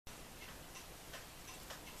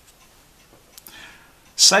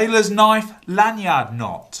sailor's knife lanyard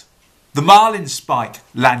knot, the marlin spike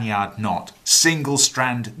lanyard knot,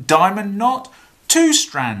 single-strand diamond knot,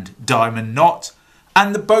 two-strand diamond knot,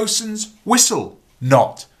 and the bosun's whistle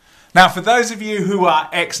knot. Now, for those of you who are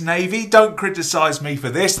ex-Navy, don't criticise me for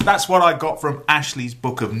this. That's what I got from Ashley's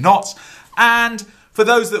Book of Knots. And for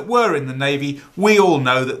those that were in the Navy, we all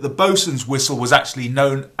know that the bosun's whistle was actually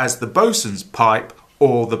known as the bosun's pipe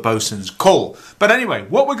or the bosun's call. But anyway,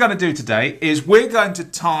 what we're going to do today is we're going to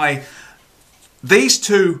tie these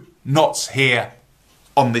two knots here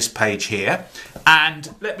on this page here,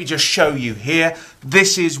 and let me just show you here.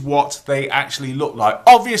 This is what they actually look like.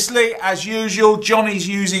 Obviously, as usual, Johnny's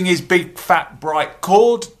using his big fat bright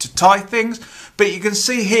cord to tie things, but you can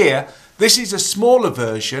see here this is a smaller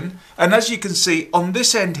version, and as you can see on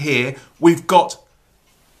this end here we've got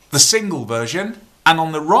the single version, and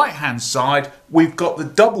on the right hand side we've got the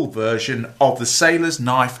double version of the sailor's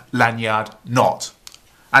knife lanyard knot.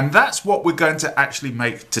 And that's what we're going to actually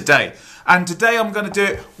make today. And today I'm going to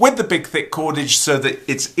do it with the big thick cordage so that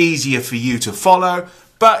it's easier for you to follow.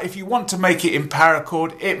 But if you want to make it in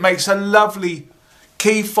paracord, it makes a lovely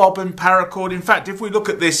key fob and paracord. In fact, if we look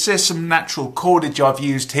at this, there's some natural cordage I've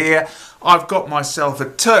used here. I've got myself a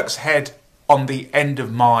Turk's head on the end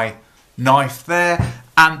of my knife there.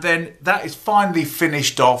 And then that is finally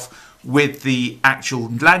finished off with the actual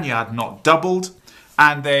lanyard knot doubled.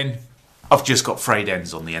 And then I've just got frayed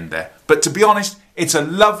ends on the end there. But to be honest, it's a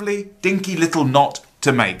lovely, dinky little knot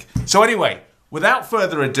to make. So anyway, without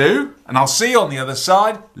further ado, and I'll see you on the other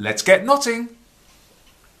side, let's get knotting.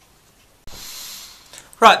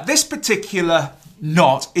 Right, this particular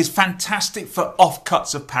knot is fantastic for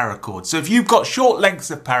offcuts of paracord. So if you've got short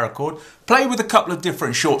lengths of paracord, play with a couple of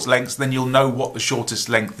different short lengths, then you'll know what the shortest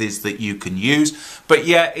length is that you can use. But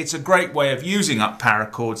yeah, it's a great way of using up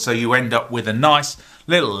paracord, so you end up with a nice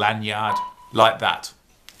little lanyard like that.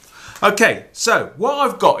 Okay, so what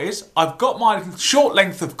I've got is I've got my short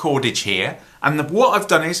length of cordage here, and what I've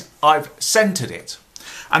done is I've centered it.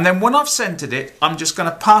 And then when I've centered it, I'm just going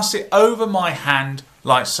to pass it over my hand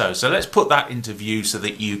like so. So let's put that into view so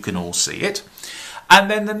that you can all see it. And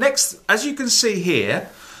then the next, as you can see here,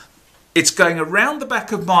 it's going around the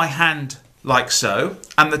back of my hand like so,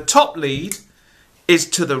 and the top lead is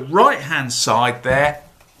to the right hand side there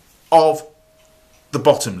of the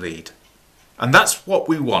bottom lead. And that's what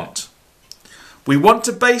we want. We want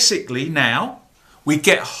to basically now, we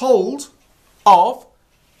get hold of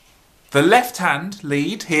the left hand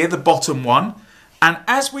lead here, the bottom one, and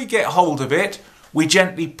as we get hold of it, we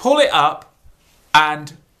gently pull it up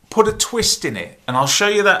and put a twist in it. And I'll show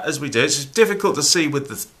you that as we do. It's difficult to see with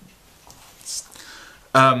the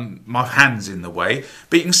my hands in the way,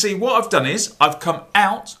 but you can see what I've done is I've come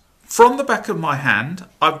out from the back of my hand,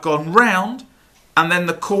 I've gone round, and then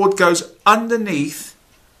the cord goes underneath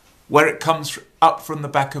where it comes up from the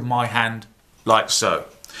back of my hand like so.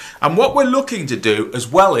 And what we're looking to do as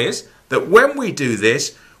well is that when we do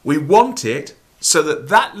this, we want it so that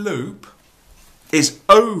that loop is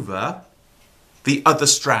over the other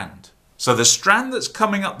strand. So the strand that's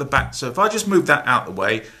coming up the back, so if I just move that out the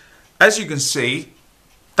way, as you can see,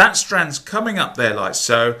 that strand's coming up there like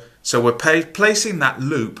so. So we're placing that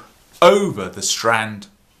loop over the strand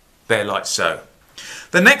there like so.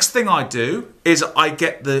 The next thing I do is I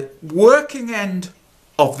get the working end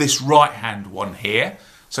of this right hand one here.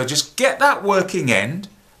 So just get that working end,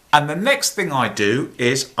 and the next thing I do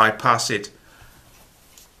is I pass it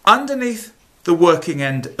underneath the working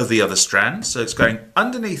end of the other strand. So it's going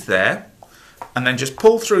underneath there, and then just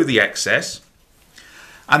pull through the excess.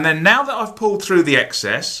 And then now that I've pulled through the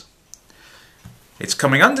excess, it's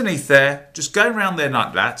coming underneath there, just going around there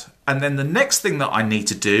like that. And then the next thing that I need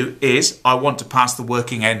to do is I want to pass the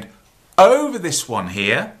working end over this one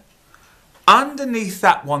here, underneath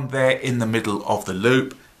that one there in the middle of the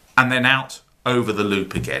loop, and then out over the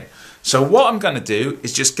loop again. So what I'm going to do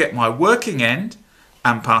is just get my working end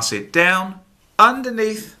and pass it down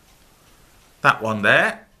underneath that one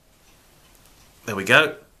there. There we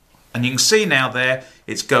go. And you can see now there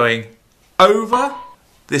it's going over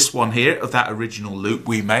this one here of that original loop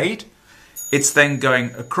we made. It's then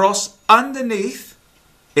going across underneath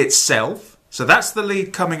itself. So that's the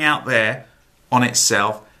lead coming out there on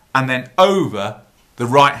itself, and then over the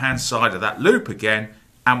right hand side of that loop again,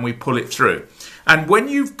 and we pull it through. And when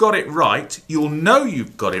you've got it right, you'll know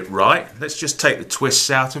you've got it right. Let's just take the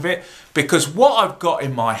twists out of it, because what I've got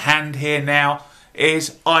in my hand here now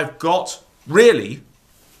is I've got really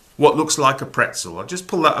what looks like a pretzel. I'll just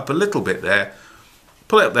pull that up a little bit there,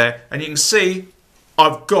 pull it up there, and you can see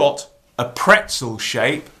I've got a pretzel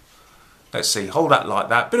shape let's see, hold that like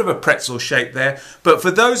that, bit of a pretzel shape there. But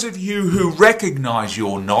for those of you who recognise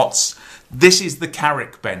your knots, this is the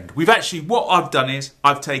carrick bend. We've actually, what I've done is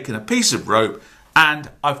I've taken a piece of rope and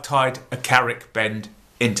I've tied a carrick bend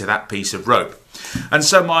into that piece of rope. And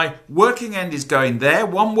so my working end is going there,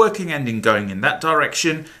 one working end is going in that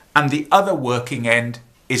direction, and the other working end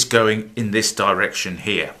is going in this direction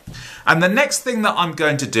here. And the next thing that I'm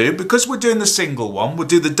going to do, because we're doing the single one, we'll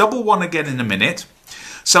do the double one again in a minute.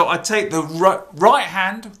 So I take the right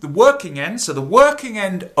hand, the working end, so the working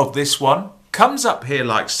end of this one comes up here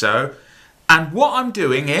like so, and what I'm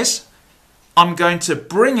doing is I'm going to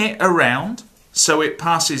bring it around so it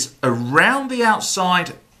passes around the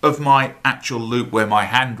outside of my actual loop where my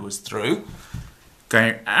hand was through,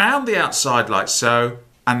 going around the outside like so,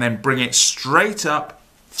 and then bring it straight up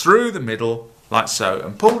through the middle like so,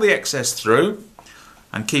 and pull the excess through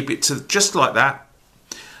and keep it to just like that.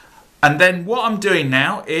 And then what I'm doing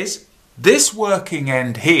now is this working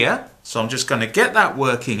end here, so I'm just going to get that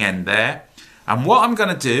working end there, and what I'm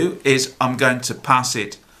going to do is I'm going to pass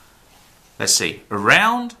it, let's see,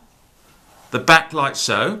 around the back like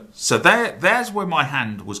so. So there's where my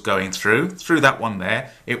hand was going through that one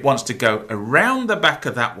there. It wants to go around the back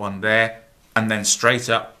of that one there and then straight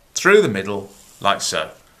up through the middle like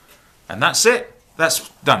so. And that's it. That's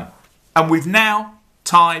done. And we've now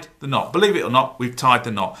tied the knot. Believe it or not, we've tied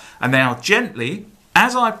the knot. And now gently,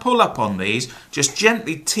 as I pull up on these, just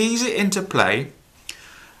gently tease it into play.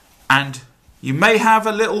 And you may have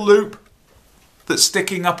a little loop that's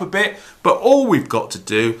sticking up a bit, but all we've got to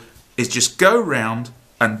do is just go round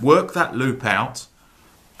and work that loop out,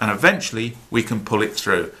 and eventually we can pull it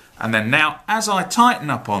through. And then now, as I tighten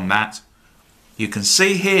up on that, you can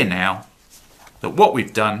see here now that what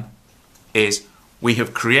we've done is we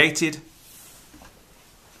have created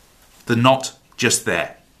the knot just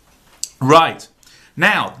there. Right,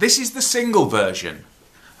 now this is the single version.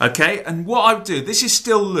 Okay, and what I do, this is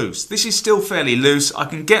still loose. This is still fairly loose. I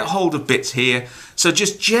can get hold of bits here. So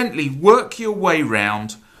just gently work your way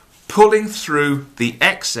round, pulling through the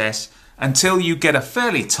excess until you get a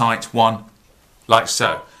fairly tight one, like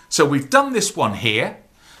so. So we've done this one here.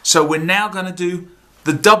 So we're now going to do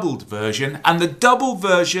the doubled version. And the double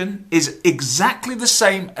version is exactly the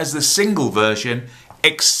same as the single version,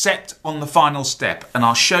 except on the final step. And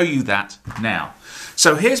I'll show you that now.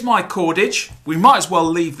 So here's my cordage. We might as well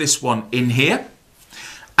leave this one in here.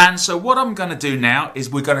 And so what I'm going to do now is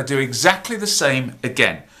we're going to do exactly the same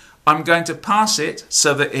again. I'm going to pass it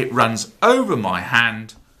so that it runs over my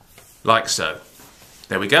hand like so.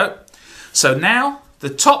 There we go. So now the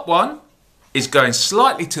top one is going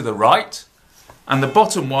slightly to the right and the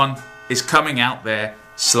bottom one is coming out there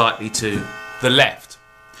slightly to the left.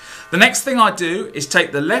 The next thing I do is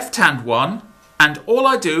take the left hand one, and all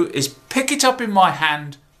I do is pick it up in my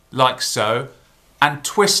hand like so and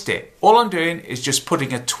twist it. All I'm doing is just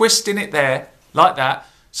putting a twist in it there like that.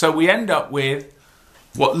 So we end up with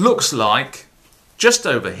what looks like, just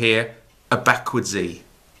over here, a backwards E.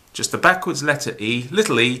 Just the backwards letter E,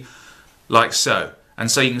 little e, like so. And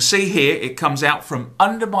so you can see here, it comes out from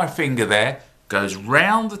under my finger there, goes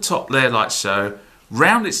round the top there like so,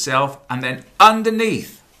 round itself, and then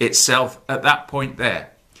underneath itself at that point there.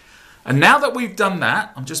 And now that we've done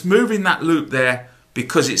that, I'm just moving that loop there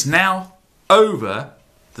because it's now over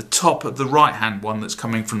the top of the right hand one that's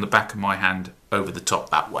coming from the back of my hand over the top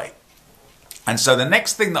that way. And so the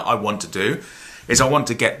next thing that I want to do is I want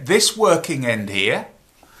to get this working end here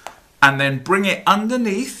and then bring it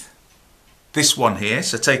underneath this one here.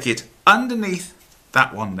 So take it underneath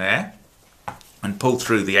that one there and pull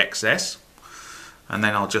through the excess. And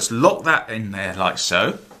then I'll just lock that in there like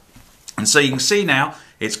so. And so you can see now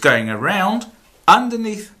it's going around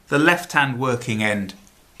underneath the left hand working end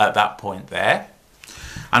at that point there.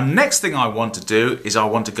 And next thing I want to do is I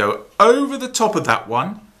want to go over the top of that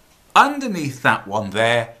one, underneath that one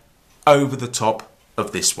there, over the top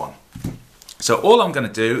of this one. So all I'm going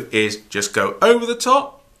to do is just go over the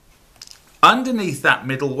top, underneath that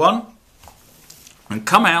middle one, and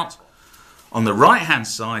come out on the right hand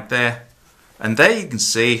side there. And there you can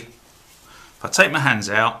see, if I take my hands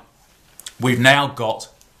out, we've now got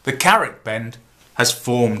the carrick bend has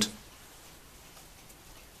formed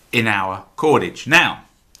in our cordage. Now,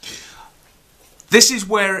 this is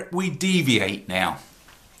where we deviate now.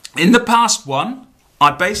 In the past one,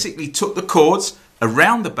 I basically took the cords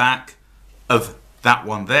around the back of that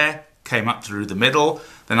one there, came up through the middle,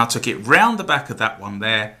 then I took it round the back of that one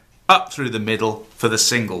there, up through the middle for the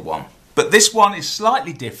single one. But this one is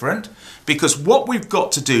slightly different because what we've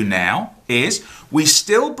got to do now is we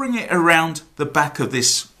still bring it around the back of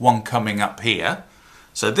this one coming up here.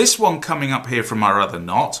 So this one coming up here from our other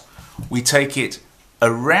knot, we take it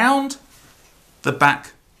around the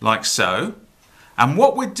back like so. And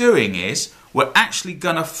what we're doing is we're actually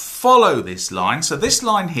going to follow this line. So this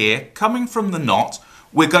line here, coming from the knot,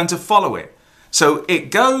 we're going to follow it. So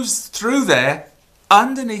it goes through there,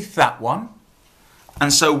 underneath that one.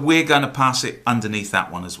 And so we're going to pass it underneath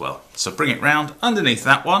that one as well. So bring it round underneath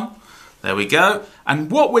that one. There we go.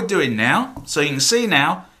 And what we're doing now, so you can see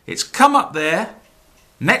now, it's come up there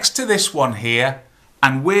next to this one here.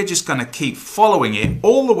 And we're just going to keep following it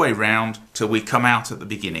all the way round till we come out at the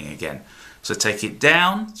beginning again. So take it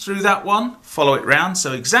down through that one, follow it round,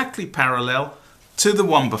 so exactly parallel to the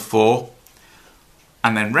one before.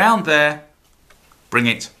 And then round there, bring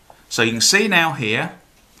it. So you can see now here,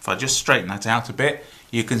 if I just straighten that out a bit,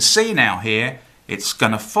 you can see now here, it's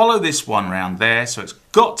going to follow this one round there. So it's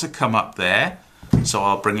got to come up there. So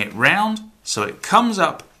I'll bring it round so it comes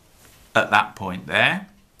up at that point there.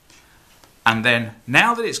 And then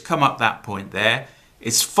now that it's come up that point there,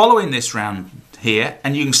 it's following this round here,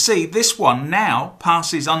 and you can see this one now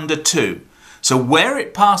passes under 2. So where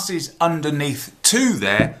it passes underneath 2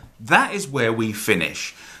 there, that is where we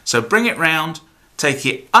finish. So bring it round, take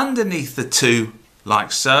it underneath the 2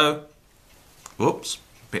 like so. Whoops,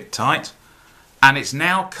 a bit tight. And it's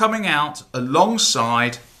now coming out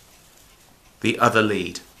alongside the other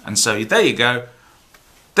lead. And so there you go.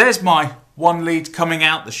 There's my one lead coming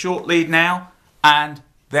out, the short lead now, and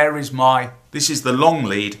there is this is the long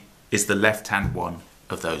lead, is the left hand one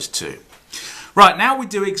of those two. Right, now we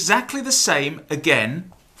do exactly the same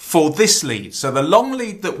again for this lead. So the long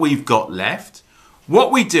lead that we've got left,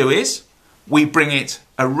 what we do is we bring it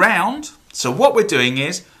around. So what we're doing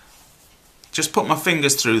is, just put my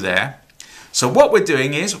fingers through there. So what we're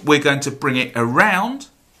doing is we're going to bring it around,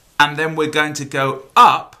 and then we're going to go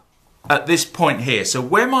up at this point here. So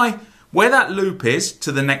where that loop is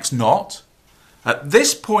to the next knot, at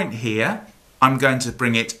this point here, I'm going to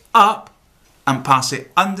bring it up and pass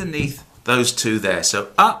it underneath those 2 there. So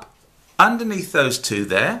up, underneath those 2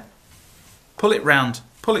 there, pull it round,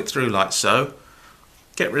 pull it through like so,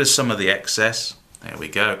 get rid of some of the excess, there we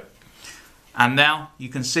go. And now you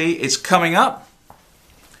can see it's coming up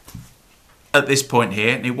at this point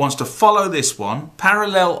here, and it wants to follow this one,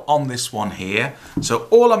 parallel on this one here. So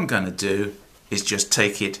all I'm going to do is just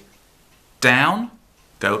take it down,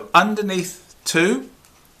 go underneath 2,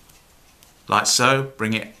 like so,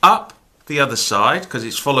 bring it up the other side, because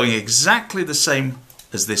it's following exactly the same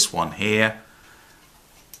as this one here.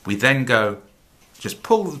 We then go, just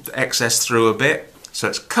pull the excess through a bit, so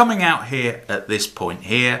it's coming out here at this point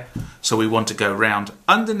here. So we want to go round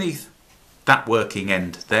underneath that working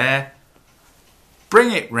end there,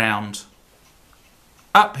 bring it round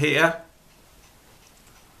up here,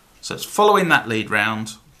 so it's following that lead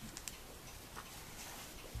round,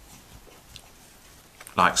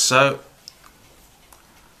 like so.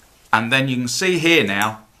 And then you can see here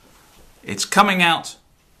now, it's coming out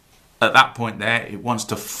at that point there. It wants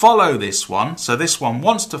to follow this one. So this one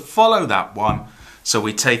wants to follow that one. So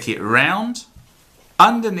we take it round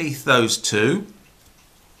underneath those 2.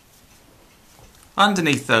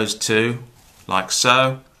 Underneath those 2, like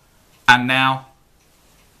so. And now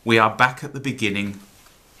we are back at the beginning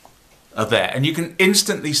of there. And you can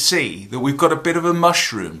instantly see that we've got a bit of a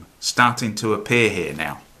mushroom starting to appear here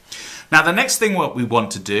now. Now the next thing what we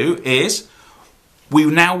want to do is we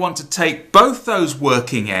now want to take both those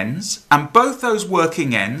working ends, and both those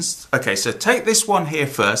working ends, okay, so take this one here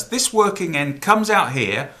first. This working end comes out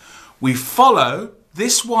here. We follow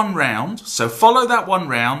this one round, so follow that one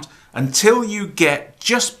round until you get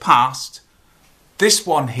just past this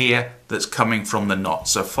one here that's coming from the knot.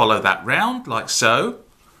 So follow that round like so.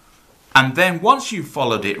 And then once you've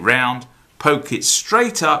followed it round, poke it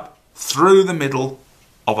straight up through the middle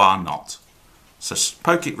of our knot. So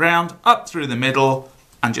poke it round, up through the middle,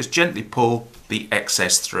 and just gently pull the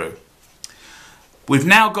excess through. We've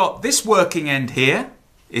now got this working end here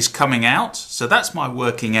is coming out. So that's my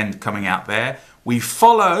working end coming out there. We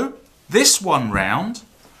follow this one round,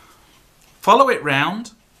 follow it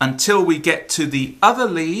round until we get to the other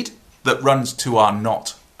lead that runs to our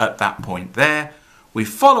knot at that point there. We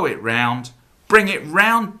follow it round, bring it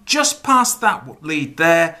round just past that lead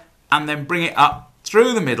there, and then bring it up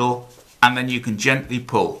through the middle, and then you can gently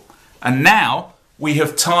pull. And now we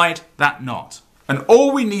have tied that knot. And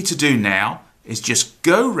all we need to do now is just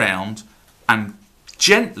go round and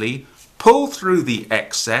gently pull through the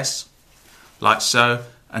excess, like so,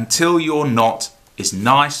 until your knot is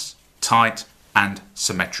nice, tight, and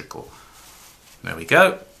symmetrical. There we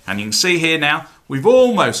go. And you can see here now, we've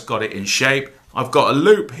almost got it in shape. I've got a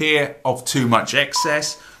loop here of too much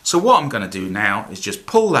excess. So what I'm going to do now is just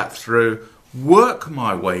pull that through work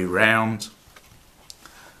my way round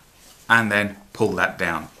and then pull that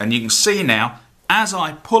down. And you can see now, as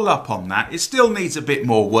I pull up on that, it still needs a bit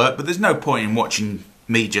more work, but there's no point in watching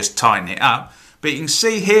me just tying it up. But you can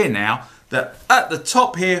see here now that at the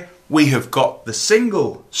top here, we have got the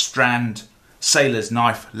single strand sailor's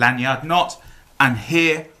knife lanyard knot, and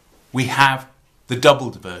here we have the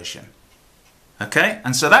doubled version. Okay,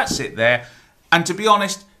 and so that's it there. And to be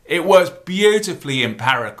honest, it works beautifully in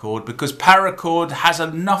paracord because paracord has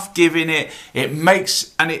enough give in it. It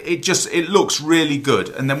makes, and it looks really good.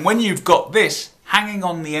 And then when you've got this hanging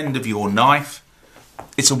on the end of your knife,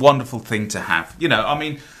 it's a wonderful thing to have. You know, I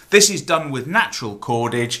mean, this is done with natural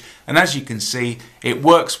cordage, and as you can see, it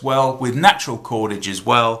works well with natural cordage as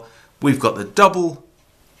well. We've got the double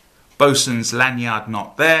Bosun's lanyard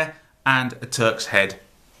knot there and a Turk's head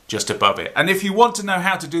just above it. And if you want to know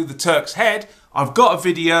how to do the Turk's head, I've got a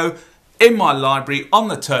video in my library on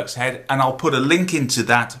the Turk's head, and I'll put a link into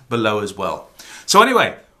that below as well. So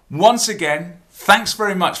anyway, once again, thanks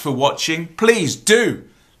very much for watching. Please do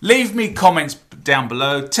leave me comments down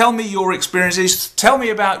below. Tell me your experiences. Tell me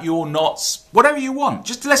about your knots. Whatever you want.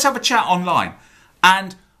 Just let's have a chat online.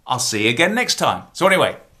 And I'll see you again next time. So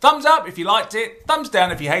anyway, thumbs up if you liked it. Thumbs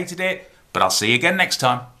down if you hated it. But I'll see you again next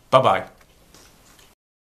time. Bye-bye.